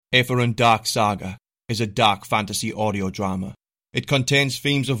Eithir's Dark Saga is a dark fantasy audio drama. It contains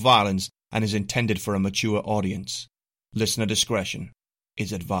themes of violence and is intended for a mature audience. Listener discretion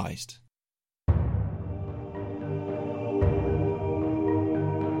is advised.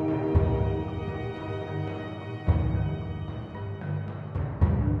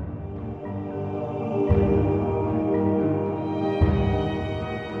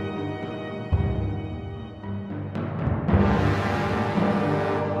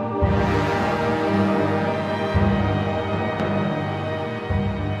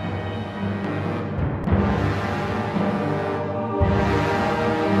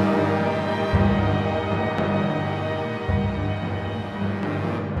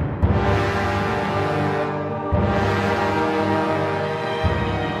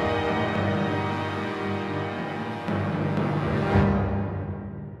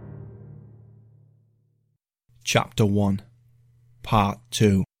 Chapter 1, Part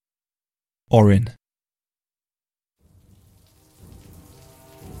 2. Orin.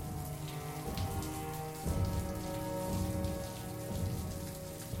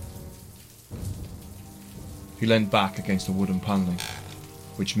 He leaned back against the wooden panelling,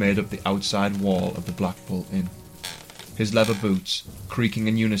 which made up the outside wall of the Black Bull Inn, his leather boots creaking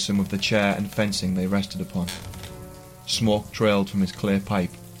in unison with the chair and fencing they rested upon. Smoke trailed from his clay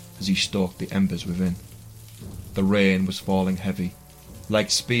pipe as he stalked the embers within. The rain was falling heavy, like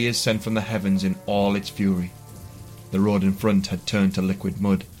spears sent from the heavens in all its fury. The road in front had turned to liquid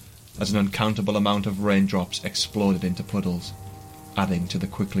mud, as an uncountable amount of raindrops exploded into puddles, adding to the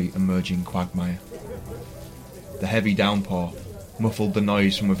quickly emerging quagmire. The heavy downpour muffled the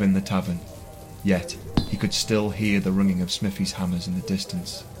noise from within the tavern, yet he could still hear the ringing of smithies' hammers in the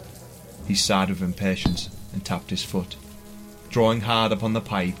distance. He sighed with impatience and tapped his foot. Drawing hard upon the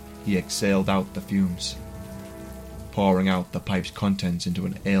pipe, he exhaled out the fumes, pouring out the pipe's contents into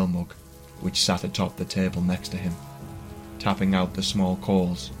an ale mug which sat atop the table next to him, tapping out the small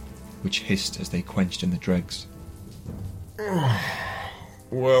coals which hissed as they quenched in the dregs.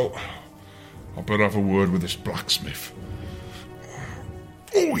 Well, I better have a word with this blacksmith.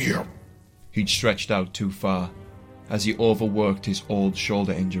 Oh, yeah. He'd stretched out too far as he overworked his old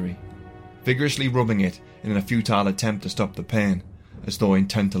shoulder injury, vigorously rubbing it in a futile attempt to stop the pain, as though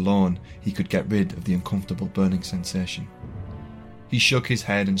intent alone he could get rid of the uncomfortable burning sensation. He shook his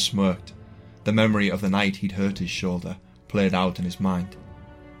head and smirked. The memory of the night he'd hurt his shoulder played out in his mind.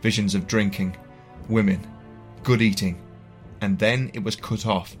 Visions of drinking, women, good eating, and then it was cut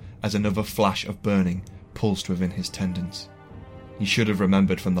off as another flash of burning pulsed within his tendons. He should have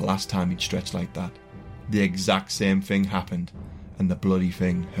remembered from the last time he'd stretched like that. The exact same thing happened, and the bloody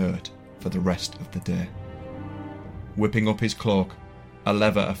thing hurt for the rest of the day. Whipping up his cloak, a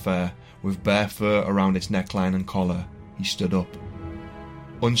leather affair with bare fur around its neckline and collar, he stood up,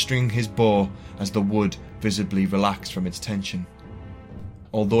 unstringing his bow as the wood visibly relaxed from its tension.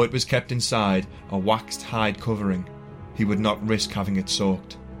 Although it was kept inside a waxed hide covering, he would not risk having it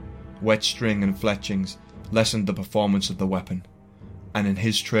soaked. Wet string and fletchings lessened the performance of the weapon, and in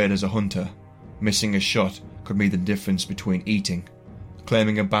his trade as a hunter, missing a shot could mean the difference between eating,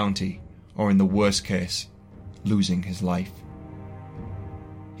 claiming a bounty, or in the worst case, losing his life.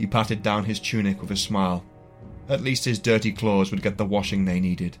 He patted down his tunic with a smile. At least his dirty clothes would get the washing they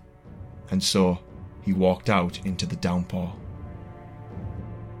needed. And so, he walked out into the downpour.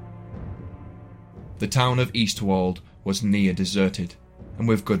 The town of Eastwold was near deserted, and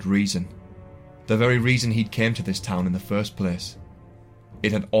with good reason. The very reason he'd came to this town in the first place.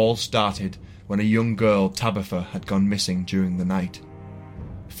 It had all started when a young girl, Tabitha, had gone missing during the night.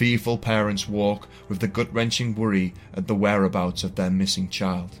 Fearful parents woke with the gut-wrenching worry at the whereabouts of their missing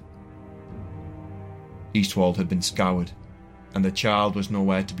child. Eastwold had been scoured, and the child was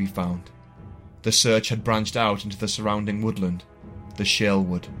nowhere to be found. The search had branched out into the surrounding woodland, the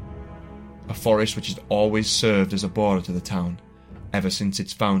Shalewood, a forest which had always served as a border to the town, ever since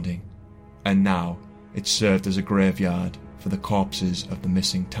its founding, and now it served as a graveyard for the corpses of the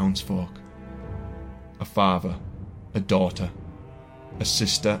missing townsfolk. A father, a daughter, a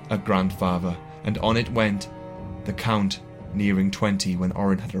sister, a grandfather, and on it went, the count nearing 20 when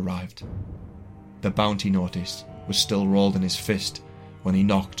Orin had arrived. The bounty notice was still rolled in his fist when he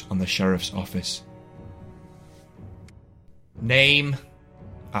knocked on the sheriff's office. "Name?"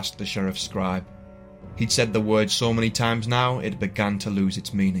 asked the sheriff's scribe. He'd said the word so many times now it began to lose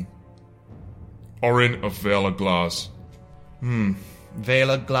its meaning. Orin of Vale of Glass.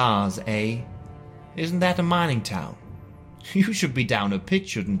 Vale of Glass, eh? Isn't that a mining town? You should be down a pit,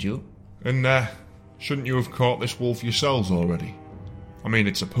 shouldn't you? And, shouldn't you have caught this wolf yourselves already? I mean,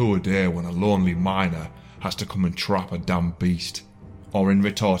 it's a poor day when a lonely miner has to come and trap a damn beast. Orin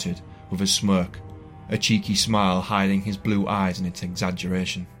retorted with a smirk, a cheeky smile hiding his blue eyes in its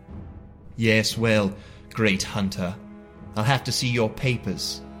exaggeration. "Yes, well, great hunter, I'll have to see your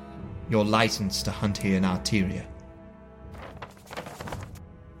papers, your license to hunt here in Arteria."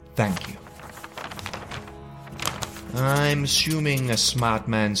 "Thank you. I'm assuming a smart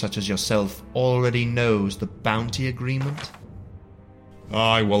man such as yourself already knows the bounty agreement?"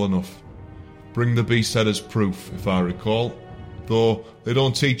 Aye, well enough. Bring the beast head as proof, if I recall. Though they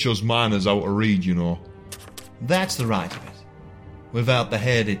don't teach us miners how to read, you know. "That's the right of it. Without the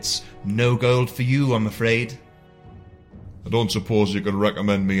head, it's no gold for you, I'm afraid." I don't suppose you could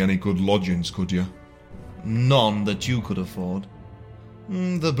recommend me any good lodgings, could you? "None that you could afford.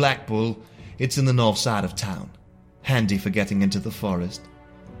 The Black Bull, it's in the north side of town. Handy for getting into the forest.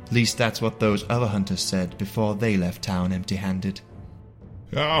 At least that's what those other hunters said before they left town empty-handed."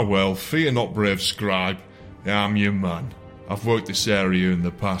 Ah, well, fear not, brave scribe. I'm your man. I've worked this area in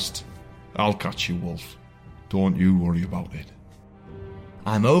the past. I'll catch you, Wolf. Don't you worry about it.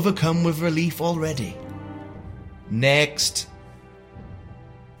 "I'm overcome with relief already. Next."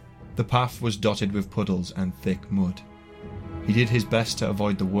 The path was dotted with puddles and thick mud. He did his best to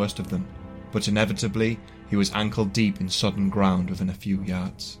avoid the worst of them, but inevitably he was ankle-deep in sodden ground within a few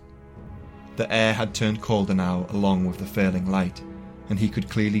yards. The air had turned colder now along with the failing light, and he could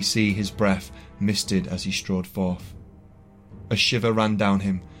clearly see his breath misted as he strode forth. A shiver ran down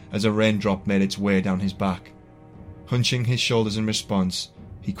him as a raindrop made its way down his back. Hunching his shoulders in response,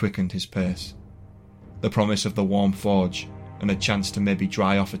 he quickened his pace. The promise of the warm forge, and a chance to maybe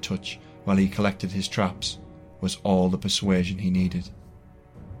dry off a touch while he collected his traps, was all the persuasion he needed.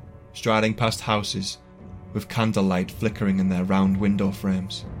 Striding past houses, with candlelight flickering in their round window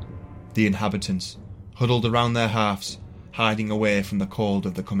frames, the inhabitants, huddled around their hearths, hiding away from the cold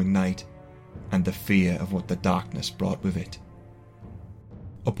of the coming night, and the fear of what the darkness brought with it.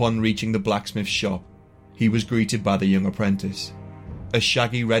 Upon reaching the blacksmith's shop, he was greeted by the young apprentice, a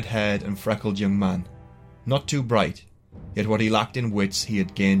shaggy red-haired and freckled young man, not too bright, yet what he lacked in wits he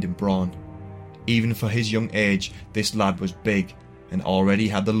had gained in brawn. Even for his young age, this lad was big, and already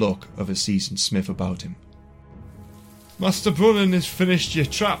had the look of a seasoned smith about him. Master Brunnan has finished your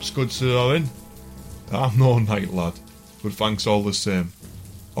traps, good Sir Orin. I'm no knight, lad, but thanks all the same.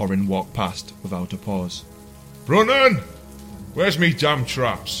 Orin walked past without a pause. Brunnan! Where's me damn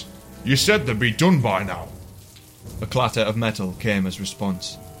traps? You said they'd be done by now. A clatter of metal came as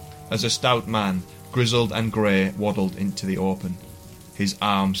response, as a stout man, grizzled and grey, waddled into the open, his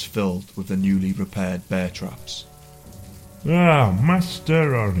arms filled with the newly repaired bear traps. Ah,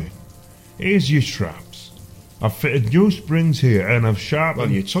 Master Orin, here's your traps. I've fitted new springs here and I've sharpened...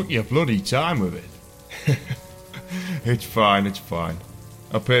 Well, you took your bloody time with it. It's fine, it's fine.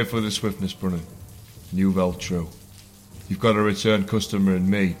 I paid for the swiftness, Brunnan. And you well true. You've got a return customer in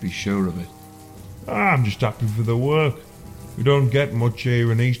me, be sure of it. I'm just happy for the work. We don't get much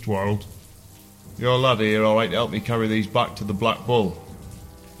here in Eastwold. Your lad here all right to help me carry these back to the Black Bull?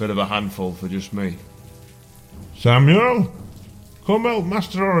 Bit of a handful for just me. Samuel, come help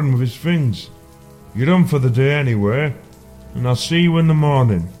Master Orin with his things. You're done for the day anyway, and I'll see you in the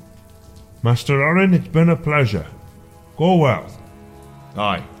morning. Master Orin, it's been a pleasure. Go well.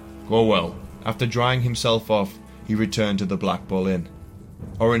 Aye, go well. After drying himself off, he returned to the Black Bull Inn.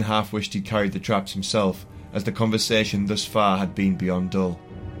 Orin half wished he'd carried the traps himself, as the conversation thus far had been beyond dull,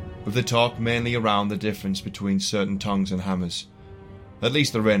 with the talk mainly around the difference between certain tongs and hammers. At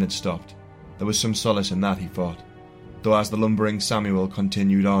least the rain had stopped. There was some solace in that, he thought, though as the lumbering Samuel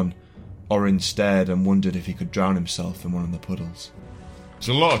continued on, Orin stared and wondered if he could drown himself in one of the puddles. It's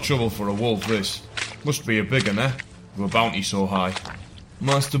a lot of trouble for a wolf, this. Must be a big one, eh? With a bounty so high.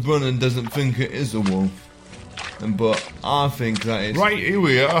 Master Brunnan doesn't think it is a wolf, but I think that it's... Right, here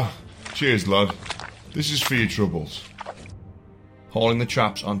we are. Cheers, lad. This is for your troubles. Hauling the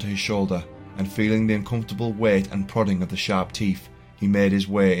traps onto his shoulder and feeling the uncomfortable weight and prodding of the sharp teeth, he made his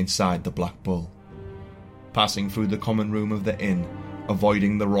way inside the Black Bull. Passing through the common room of the inn,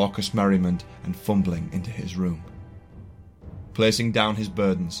 avoiding the raucous merriment and fumbling into his room. Placing down his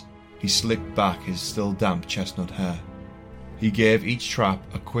burdens, he slicked back his still damp chestnut hair. He gave each trap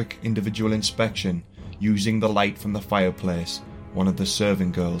a quick individual inspection, using the light from the fireplace one of the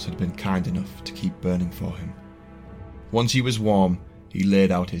serving girls had been kind enough to keep burning for him. Once he was warm, he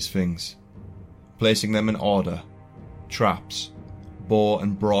laid out his things, placing them in order: traps, bow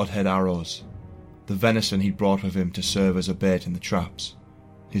and broadhead arrows, the venison he'd brought with him to serve as a bait in the traps,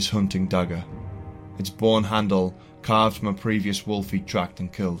 his hunting dagger, its bone handle carved from a previous wolf he'd tracked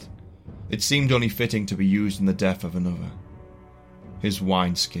and killed. It seemed only fitting to be used in the death of another. His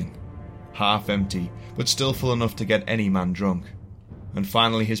wineskin, half empty, but still full enough to get any man drunk. and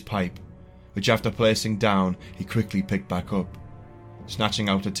finally his pipe, which after placing down he quickly picked back up, snatching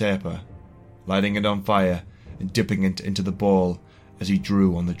out a taper, lighting it on fire and dipping it into the bowl as he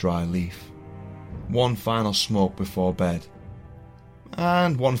drew on the dry leaf. One final smoke before bed,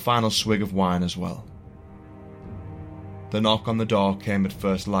 and one final swig of wine as well. The knock on the door came at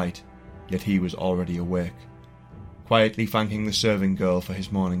first light, yet he was already awake. Quietly thanking the serving girl for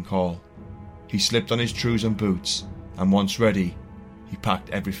his morning call, he slipped on his trews and boots, and once ready, he packed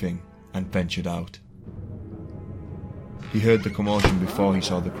everything and ventured out. He heard the commotion before he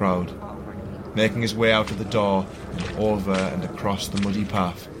saw the crowd. Making his way out of the door and over and across the muddy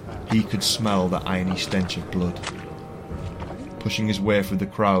path, he could smell the irony stench of blood. Pushing his way through the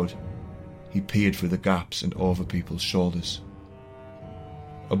crowd, he peered through the gaps and over people's shoulders.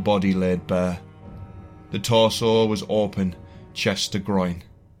 A body laid bare. The torso was open, chest to groin.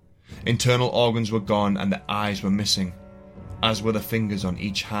 Internal organs were gone and the eyes were missing, as were the fingers on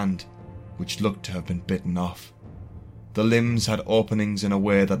each hand, which looked to have been bitten off. The limbs had openings in a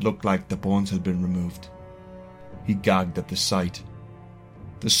way that looked like the bones had been removed. He gagged at the sight.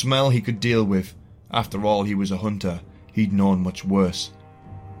 The smell he could deal with. After all, he was a hunter. He'd known much worse.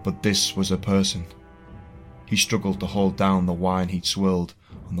 But this was a person. He struggled to hold down the wine he'd swilled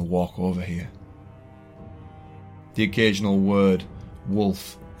on the walk over here. The occasional word,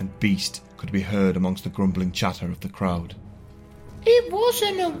 wolf and beast, could be heard amongst the grumbling chatter of the crowd. It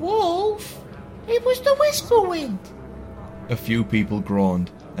wasn't a wolf. It was the whisper wind. A few people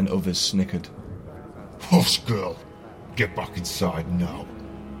groaned and others snickered. Hush, girl. Get back inside now.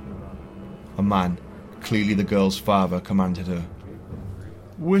 A man, clearly the girl's father, commanded her.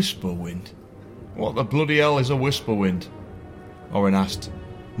 Whisper wind? What the bloody hell is a whisper wind? Orin asked,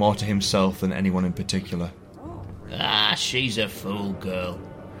 more to himself than anyone in particular. Ah, she's a fool, girl.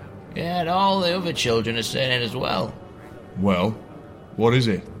 Yeah, and all the other children are saying it as well. Well, what is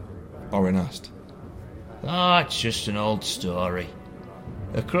it? Orin asked. Oh, it's just an old story.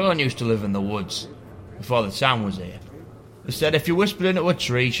 A crone used to live in the woods before the town was here. They said if you whispered into a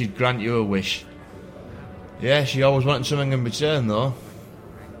tree, she'd grant you a wish. Yeah, she always wanted something in return, though.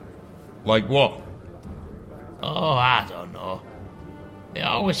 Like what? Oh, I don't know. They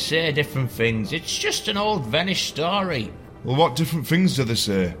always say different things. It's just an old Venice story. Well, what different things do they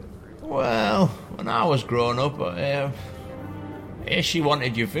say? Well, when I was growing up, she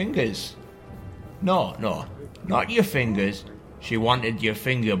wanted your fingers. No, not your fingers. She wanted your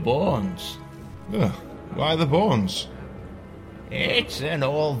finger bones. Ugh, why the bones? It's an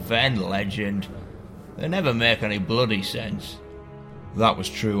old Ven legend. They never make any bloody sense. That was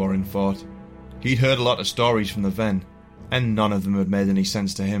true, Orin thought. He'd heard a lot of stories from the Ven, and none of them had made any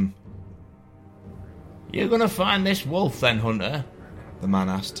sense to him. You gonna find this wolf then, Hunter? The man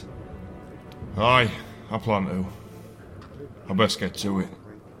asked. Aye, I plan to. I best get to it.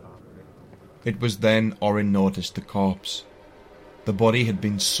 It was then Orin noticed the corpse. The body had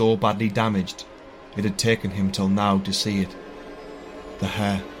been so badly damaged, it had taken him till now to see it. The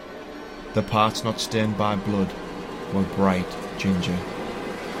hair, the parts not stained by blood, were bright ginger.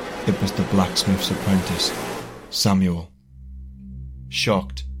 It was the blacksmith's apprentice, Samuel.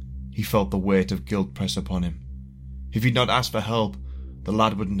 Shocked, he felt the weight of guilt press upon him. If he'd not asked for help, the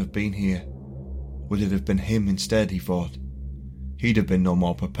lad wouldn't have been here. Would it have been him instead, he thought? He'd have been no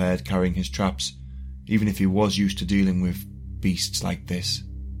more prepared carrying his traps, even if he was used to dealing with beasts like this.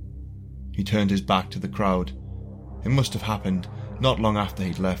 He turned his back to the crowd. It must have happened not long after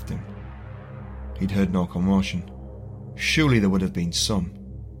he'd left him. He'd heard no commotion. Surely there would have been some.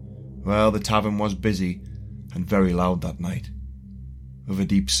 Well, the tavern was busy and very loud that night. With a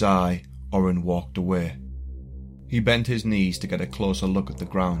deep sigh, Orin walked away. He bent his knees to get a closer look at the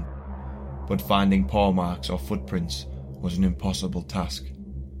ground, but finding paw marks or footprints was an impossible task.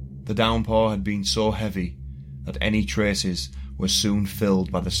 The downpour had been so heavy that any traces were soon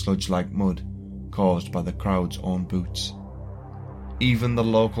filled by the sludge-like mud caused by the crowd's own boots. Even the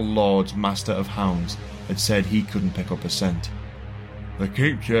local lord's master of hounds had said he couldn't pick up a scent. They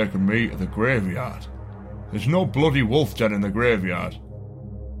keep taking me to the graveyard. There's no bloody wolf den in the graveyard.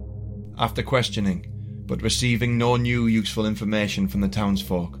 After questioning, but receiving no new useful information from the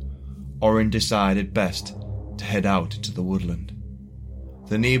townsfolk, Orin decided best to head out into the woodland.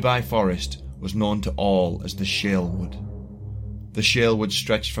 The nearby forest was known to all as the Shalewood. The Shalewood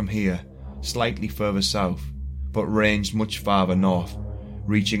stretched from here, slightly further south, but ranged much farther north,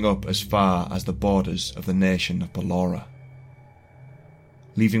 reaching up as far as the borders of the nation of Ballora.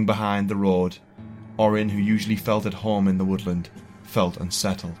 Leaving behind the road, Orin, who usually felt at home in the woodland, felt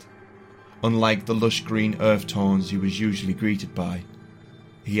unsettled. Unlike the lush green earth tones he was usually greeted by,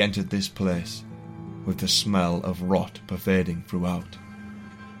 he entered this place, with the smell of rot pervading throughout.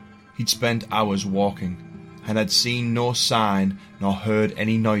 He'd spent hours walking, and had seen no sign nor heard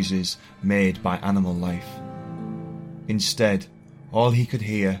any noises made by animal life. Instead, all he could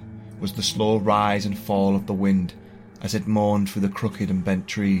hear was the slow rise and fall of the wind as it moaned through the crooked and bent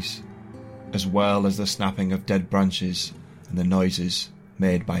trees, as well as the snapping of dead branches and the noises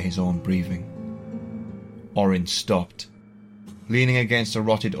made by his own breathing. Orin stopped. Leaning against a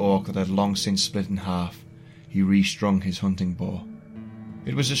rotted oak that had long since split in half, he restrung his hunting bow.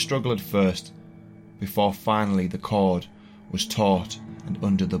 It was a struggle at first, before finally the cord was taut and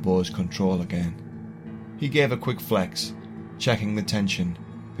under the bow's control again. He gave a quick flex, checking the tension,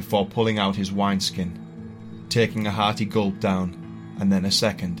 before pulling out his wineskin, taking a hearty gulp down, and then a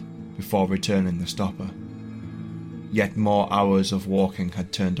second, before returning the stopper. Yet more hours of walking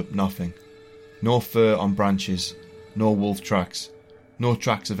had turned up nothing. No fur on branches, no wolf tracks, no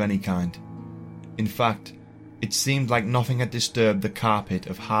tracks of any kind. In fact, it seemed like nothing had disturbed the carpet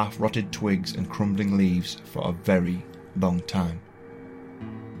of half-rotted twigs and crumbling leaves for a very long time.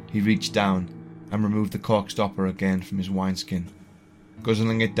 He reached down and removed the cork stopper again from his wineskin.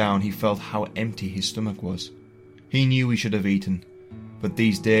 Guzzling it down, he felt how empty his stomach was. He knew he should have eaten, but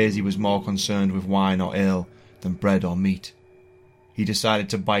these days he was more concerned with wine or ale than bread or meat. He decided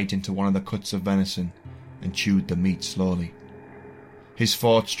to bite into one of the cuts of venison and chewed the meat slowly. His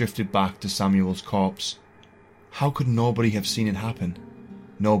thoughts drifted back to Samuel's corpse. How could nobody have seen it happen?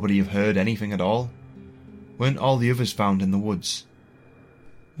 Nobody have heard anything at all? Weren't all the others found in the woods?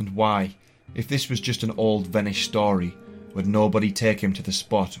 And why, if this was just an old Venice story, would nobody take him to the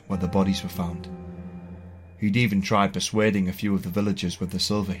spot where the bodies were found? He'd even tried persuading a few of the villagers with the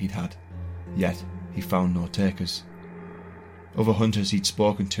silver he'd had, yet he found no takers. Other hunters he'd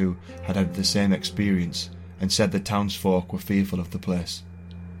spoken to had had the same experience and said the townsfolk were fearful of the place.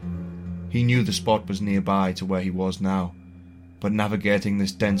 He knew the spot was nearby to where he was now, but navigating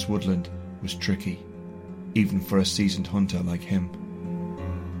this dense woodland was tricky, even for a seasoned hunter like him.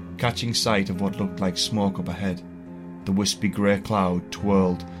 Catching sight of what looked like smoke up ahead, the wispy grey cloud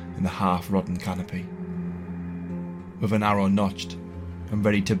twirled in the half-rotten canopy. With an arrow notched and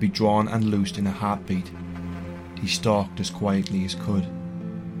ready to be drawn and loosed in a heartbeat, he stalked as quietly as could,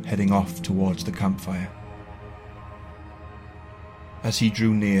 heading off towards the campfire. As he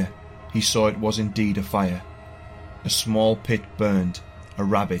drew near, he saw it was indeed a fire. A small pit burned, a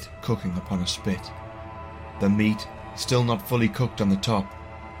rabbit cooking upon a spit. The meat, still not fully cooked on the top,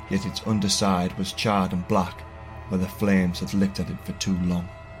 yet its underside was charred and black where the flames had licked at it for too long.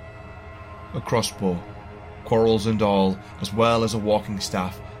 A crossbow, quarrels and all, as well as a walking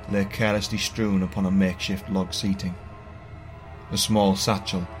staff, lay carelessly strewn upon a makeshift log seating. A small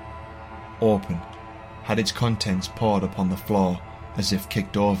satchel, open, had its contents poured upon the floor as if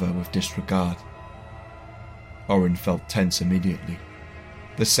kicked over with disregard. Orin felt tense immediately.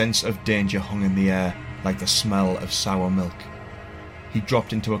 The sense of danger hung in the air like the smell of sour milk. He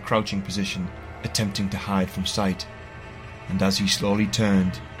dropped into a crouching position, attempting to hide from sight, and as he slowly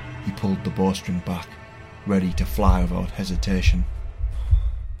turned, he pulled the bowstring back, ready to fly without hesitation.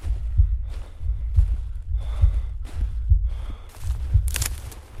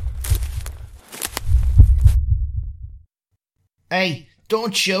 Hey,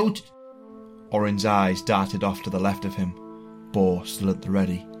 don't shoot! Orin's eyes darted off to the left of him, bow still at the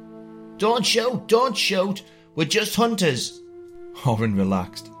ready. Don't shoot, don't shoot! We're just hunters! Orin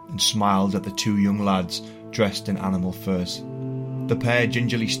relaxed and smiled at the two young lads dressed in animal furs. The pair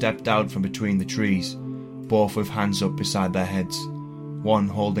gingerly stepped out from between the trees, both with hands up beside their heads, one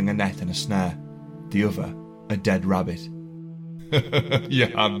holding a net and a snare, the other a dead rabbit. You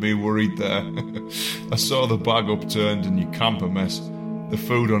had me worried there. I saw the bag upturned and your camp a mess, the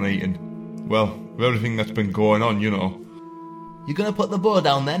food uneaten. Well, with everything that's been going on, you know. You gonna put the bow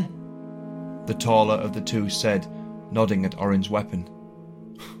down then? The taller of the two said, nodding at Orin's weapon.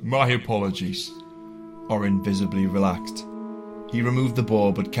 My apologies. Orin visibly relaxed. He removed the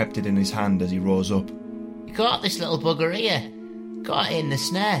bow but kept it in his hand as he rose up. You caught this little bugger here. Got it in the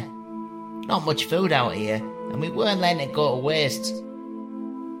snare. Not much food out here, and we weren't letting it go to waste.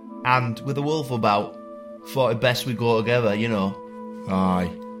 And with the wolf about, thought it best we go together, you know.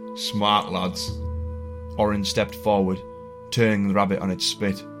 Aye, smart lads. Orin stepped forward, turning the rabbit on its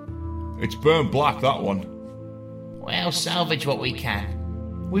spit. It's burnt black, that one. Well, salvage what we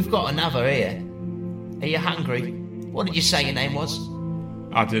can. We've got another here. Are you hungry? What did you say your name was?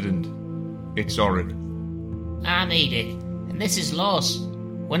 I didn't. It's Orin. I need it, and this is Loss.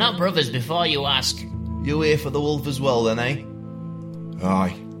 We're not brothers before you ask. You here for the wolf as well then, eh?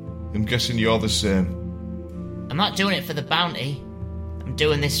 Aye, I'm guessing you're the same. I'm not doing it for the bounty. I'm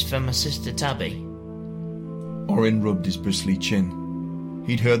doing this for my sister Tabby. Orin rubbed his bristly chin.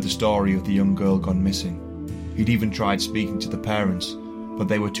 He'd heard the story of the young girl gone missing. He'd even tried speaking to the parents, but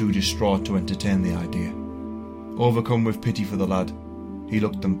they were too distraught to entertain the idea. Overcome with pity for the lad, he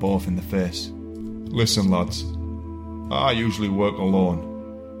looked them both in the face. Listen, lads, I usually work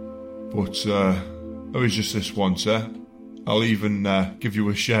alone, but it was just this once, I'll even give you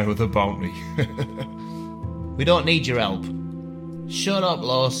a share of the bounty. We don't need your help. Shut up,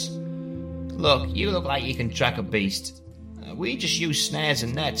 Los. Look, you look like you can track a beast. We just use snares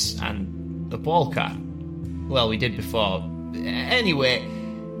and nets and the polecat. Well, we did before. Anyway,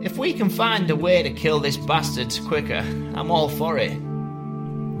 if we can find a way to kill this bastard quicker, I'm all for it.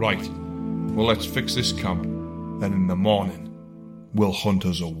 Right. Well, let's fix this camp. Then in the morning, we'll hunt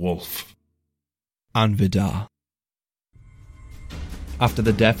us a wolf. Anvidar. After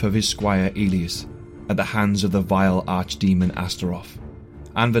the death of his squire Elias, at the hands of the vile archdemon Astaroth,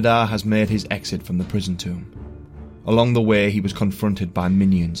 Anvidar has made his exit from the prison tomb. Along the way, he was confronted by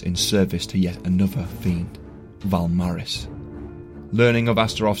minions in service to yet another fiend, Valmaris. Learning of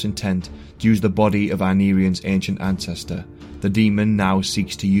Astaroth's intent to use the body of Ainirian's ancient ancestor, the demon now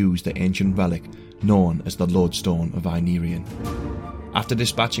seeks to use the ancient relic known as the Lodestone of Ainirian. After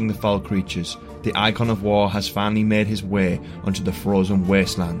dispatching the foul creatures, the Icon of War has finally made his way onto the frozen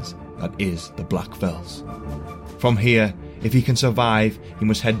wastelands that is the Black Fells. From here, if he can survive, he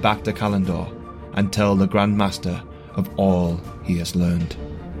must head back to Kalandor and tell the Grand Master of all he has learned.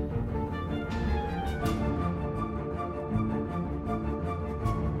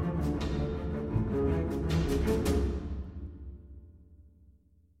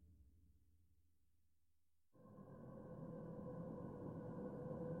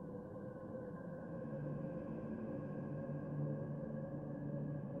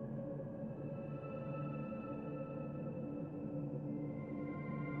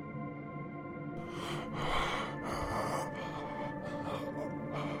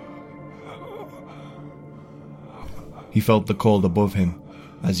 He felt the cold above him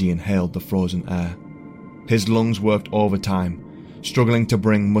as he inhaled the frozen air. His lungs worked overtime, struggling to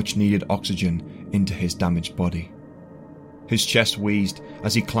bring much-needed oxygen into his damaged body. His chest wheezed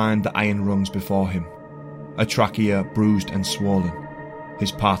as he climbed the iron rungs before him, a trachea bruised and swollen,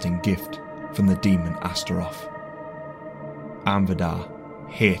 his parting gift from the demon Astaroth.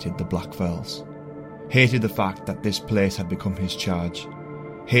 Anvidar hated the Black Fells, hated the fact that this place had become his charge,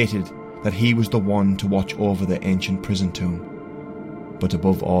 hated that he was the one to watch over the ancient prison tomb. But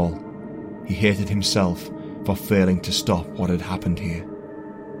above all, he hated himself for failing to stop what had happened here.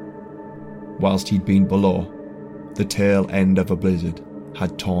 Whilst he'd been below, the tail end of a blizzard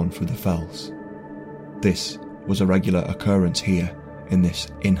had torn through the fells. This was a regular occurrence here in this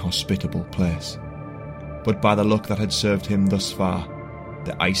inhospitable place. But by the luck that had served him thus far,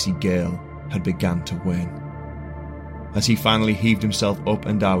 the icy gale had begun to wane. As he finally heaved himself up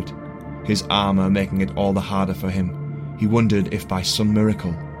and out, his armour making it all the harder for him, he wondered if by some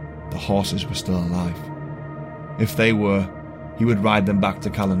miracle the horses were still alive. If they were, he would ride them back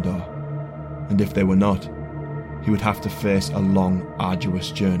to Kalandor, and if they were not, he would have to face a long, arduous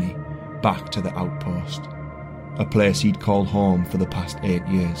journey back to the outpost, a place he'd called home for the past 8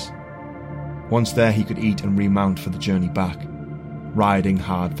 years. Once there, he could eat and remount for the journey back, riding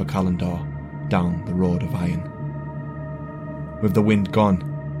hard for Kalandor down the road of iron. With the wind gone,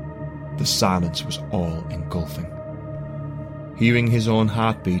 the silence was all engulfing. Hearing his own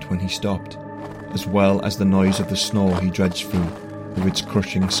heartbeat when he stopped, as well as the noise of the snow he dredged through with its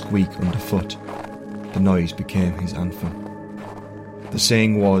crushing squeak underfoot, the noise became his anthem. The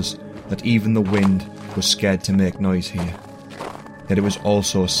saying was that even the wind was scared to make noise here, yet it was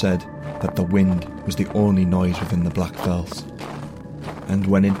also said that the wind was the only noise within the Black Fells. And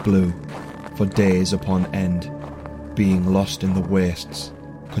when it blew, for days upon end, being lost in the wastes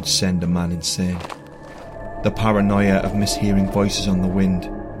could send a man insane. The paranoia of mishearing voices on the wind,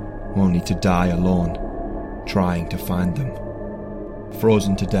 only to die alone, trying to find them.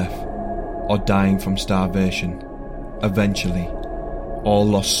 Frozen to death, or dying from starvation, eventually, all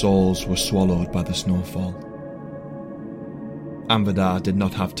lost souls were swallowed by the snowfall. Anvidar did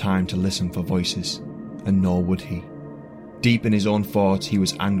not have time to listen for voices, and nor would he. Deep in his own thoughts, he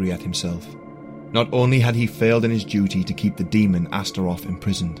was angry at himself. Not only had he failed in his duty to keep the demon Astaroth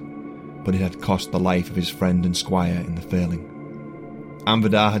imprisoned, but it had cost the life of his friend and squire in the failing.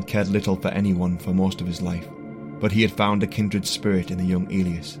 Anvidar had cared little for anyone for most of his life, but he had found a kindred spirit in the young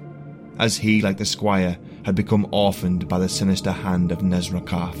Elias, as he, like the squire, had become orphaned by the sinister hand of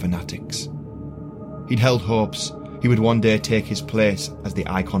Nezrakar fanatics. He'd held hopes he would one day take his place as the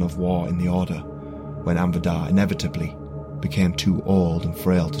Icon of War in the Order, when Anvidar inevitably became too old and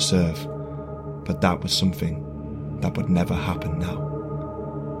frail to serve. But that was something that would never happen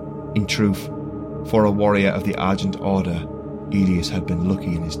now. In truth, for a warrior of the Argent Order, Elias had been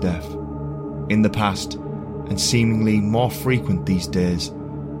lucky in his death. In the past, and seemingly more frequent these days,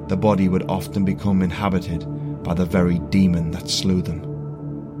 the body would often become inhabited by the very demon that slew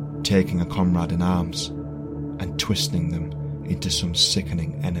them, taking a comrade in arms and twisting them into some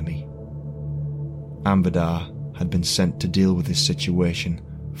sickening enemy. Ambadar had been sent to deal with this situation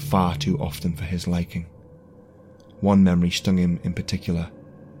far too often for his liking. One memory stung him in particular.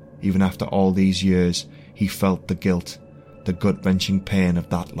 Even after all these years, he felt the guilt, the gut-wrenching pain of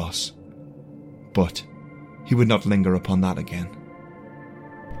that loss. But he would not linger upon that again.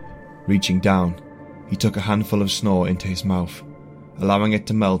 Reaching down, he took a handful of snow into his mouth, allowing it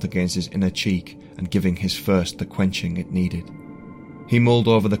to melt against his inner cheek and giving his thirst the quenching it needed. He mulled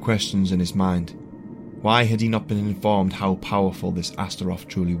over the questions in his mind. Why had he not been informed how powerful this Astaroth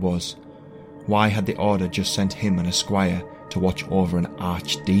truly was? Why had the Order just sent him and a squire to watch over an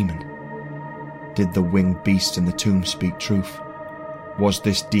archdemon? Did the winged beasts in the tomb speak truth? Was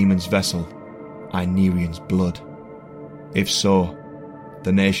this demon's vessel Ainerian's blood? If so,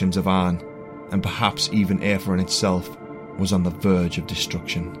 the nations of Arn, and perhaps even Aetherin itself, was on the verge of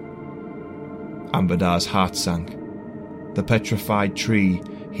destruction. Ambadar's heart sank. The petrified tree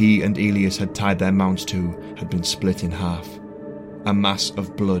he and Elias had tied their mounts to had been split in half. A mass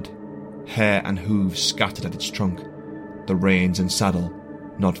of blood, hair and hooves scattered at its trunk, the reins and saddle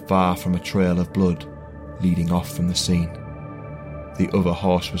not far from a trail of blood leading off from the scene. The other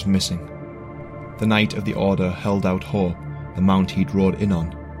horse was missing. The Knight of the Order held out hope the mount he'd rode in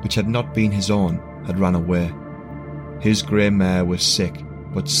on, which had not been his own, had ran away. His grey mare was sick,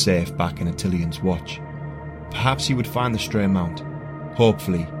 but safe back in Attilian's watch. Perhaps he would find the stray mount,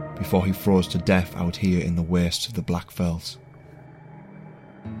 hopefully before he froze to death out here in the wastes of the Black Fells.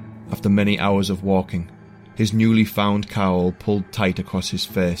 After many hours of walking, his newly found cowl pulled tight across his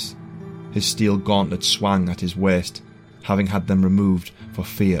face. His steel gauntlets swung at his waist, having had them removed for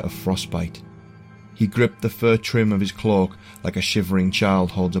fear of frostbite. He gripped the fur trim of his cloak like a shivering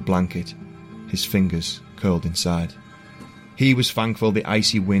child holds a blanket, his fingers curled inside. He was thankful the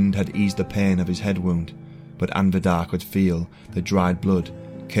icy wind had eased the pain of his head wound, but Anvidar could feel the dried blood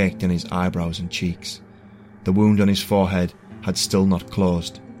caked in his eyebrows and cheeks. The wound on his forehead had still not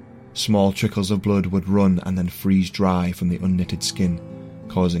closed. Small trickles of blood would run and then freeze dry from the unknitted skin,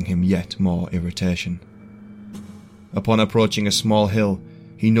 causing him yet more irritation. Upon approaching a small hill,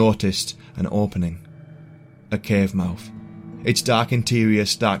 he noticed an opening. A cave mouth, its dark interior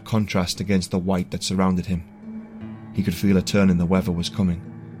stark contrast against the white that surrounded him. He could feel a turn in the weather was coming.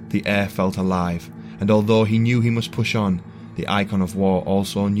 The air felt alive, and although he knew he must push on, the Icon of War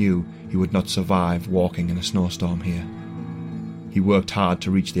also knew he would not survive walking in a snowstorm here. He worked hard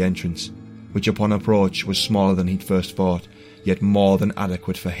to reach the entrance, which upon approach was smaller than he'd first thought, yet more than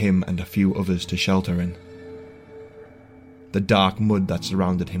adequate for him and a few others to shelter in. The dark mud that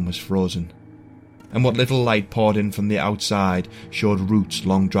surrounded him was frozen, and what little light poured in from the outside showed roots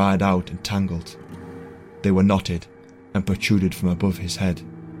long dried out and tangled. They were knotted and protruded from above his head.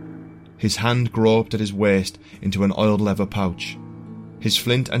 His hand groped at his waist into an oiled leather pouch. His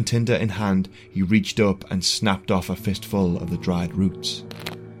flint and tinder in hand, he reached up and snapped off a fistful of the dried roots.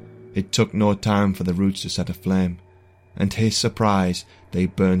 It took no time for the roots to set aflame, and to his surprise they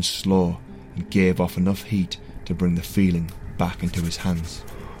burned slow and gave off enough heat to bring the feeling back into his hands.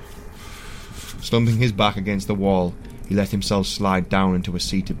 Slumping his back against the wall, he let himself slide down into a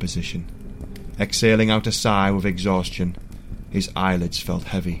seated position. Exhaling out a sigh with exhaustion, his eyelids felt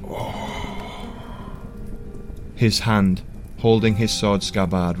heavy. His hand, holding his sword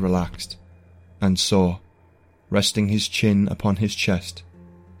scabbard, relaxed, and so, resting his chin upon his chest,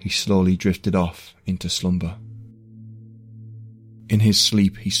 he slowly drifted off into slumber. In his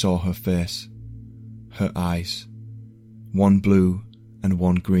sleep he saw her face, her eyes, one blue and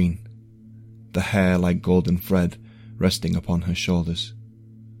one green, the hair like golden thread resting upon her shoulders.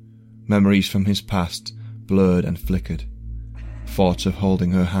 Memories from his past blurred and flickered, thoughts of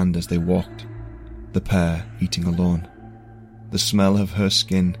holding her hand as they walked, the pair eating alone, the smell of her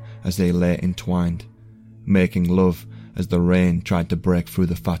skin as they lay entwined, making love as the rain tried to break through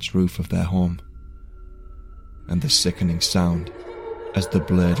the thatched roof of their home, and the sickening sound as the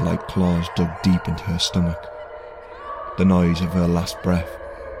blade-like claws dug deep into her stomach, the noise of her last breath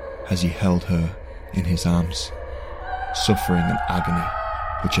as he held her in his arms, suffering an agony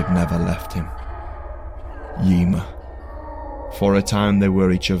which had never left him. Yima. For a time they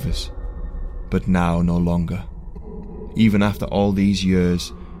were each other's, but now no longer. Even after all these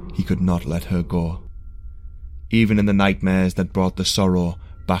years, he could not let her go. Even in the nightmares that brought the sorrow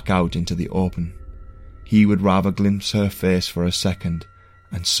back out into the open, he would rather glimpse her face for a second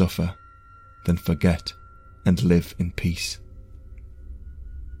and suffer than forget and live in peace.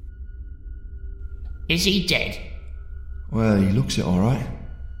 Is he dead? Well, he looks it all right.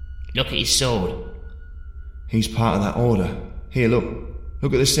 Look at his sword. He's part of that order. Here, look.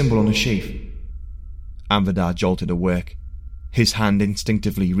 Look at the symbol on the sheath. Anvidar jolted awake, his hand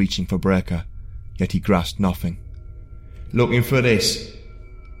instinctively reaching for Breaker, yet he grasped nothing. Looking for this?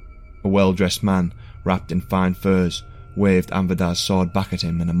 A well-dressed man, wrapped in fine furs, waved Anvidar's sword back at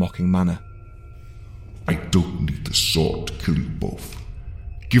him in a mocking manner. I don't need the sword to kill you both.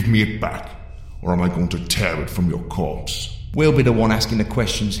 Give me it back, or am I going to tear it from your corpse? We'll be the one asking the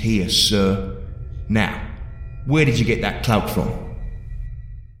questions here, sir. Now, where did you get that cloak from?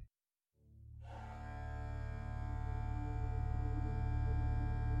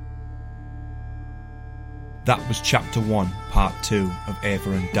 That was Chapter 1, Part 2 of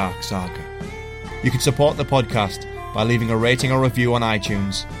Aetherin Dark Saga. You can support the podcast by leaving a rating or review on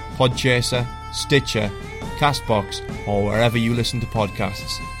iTunes, Podchaser, Stitcher, Castbox, or wherever you listen to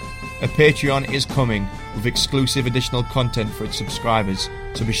podcasts. A Patreon is coming with exclusive additional content for its subscribers,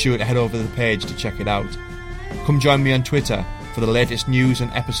 so be sure to head over to the page to check it out. Come join me on Twitter for the latest news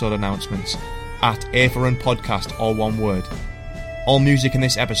and episode announcements at Aetherin Podcast, all one word. All music in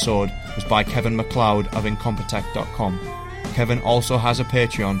this episode was by Kevin MacLeod of Incompetech.com. Kevin also has a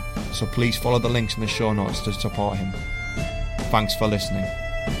Patreon, so please follow the links in the show notes to support him. Thanks for listening.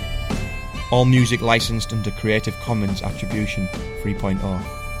 All music licensed under Creative Commons Attribution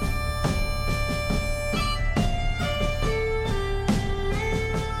 3.0.